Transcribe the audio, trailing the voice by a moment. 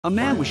A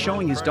man was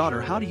showing his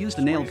daughter how to use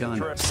the nail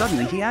gun.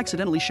 Suddenly, he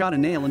accidentally shot a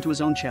nail into his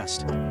own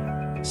chest.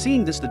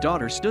 Seeing this, the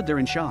daughter stood there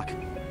in shock. You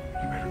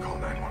better call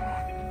 911.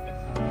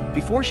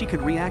 Before she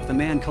could react, the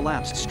man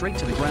collapsed straight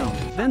to the ground.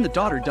 Then the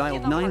daughter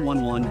dialed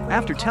 911.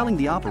 After telling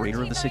the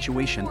operator of the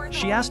situation,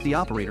 she asked the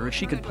operator if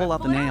she could pull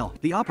out the nail.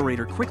 The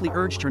operator quickly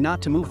urged her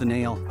not to move the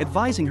nail,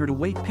 advising her to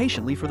wait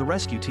patiently for the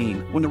rescue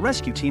team. When the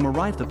rescue team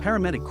arrived, the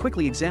paramedic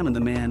quickly examined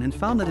the man and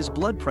found that his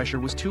blood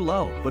pressure was too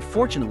low, but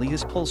fortunately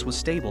his pulse was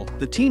stable.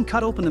 The team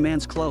cut open the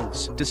man's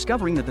clothes,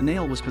 discovering that the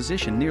nail was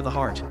positioned near the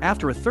heart.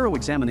 After a thorough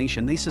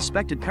examination, they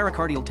suspected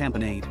pericardial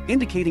tamponade,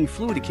 indicating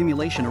fluid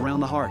accumulation around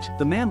the heart.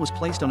 The man was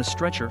placed on a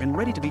stretcher and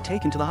ready to be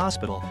taken to the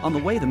hospital. On the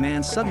way, the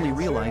man suddenly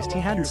realized he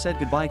hadn't said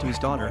goodbye to his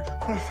daughter.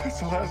 That's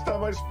the last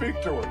time I speak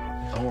to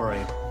her. Don't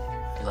worry.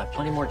 You'll have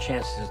plenty more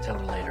chances to tell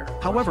her later.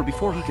 However,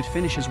 before he could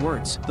finish his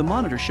words, the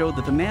monitor showed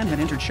that the man had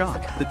entered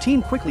shock. The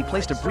team quickly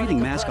placed a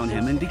breathing mask on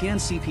him and began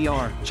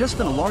CPR. Just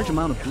then, a large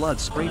amount of blood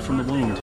sprayed from the wound.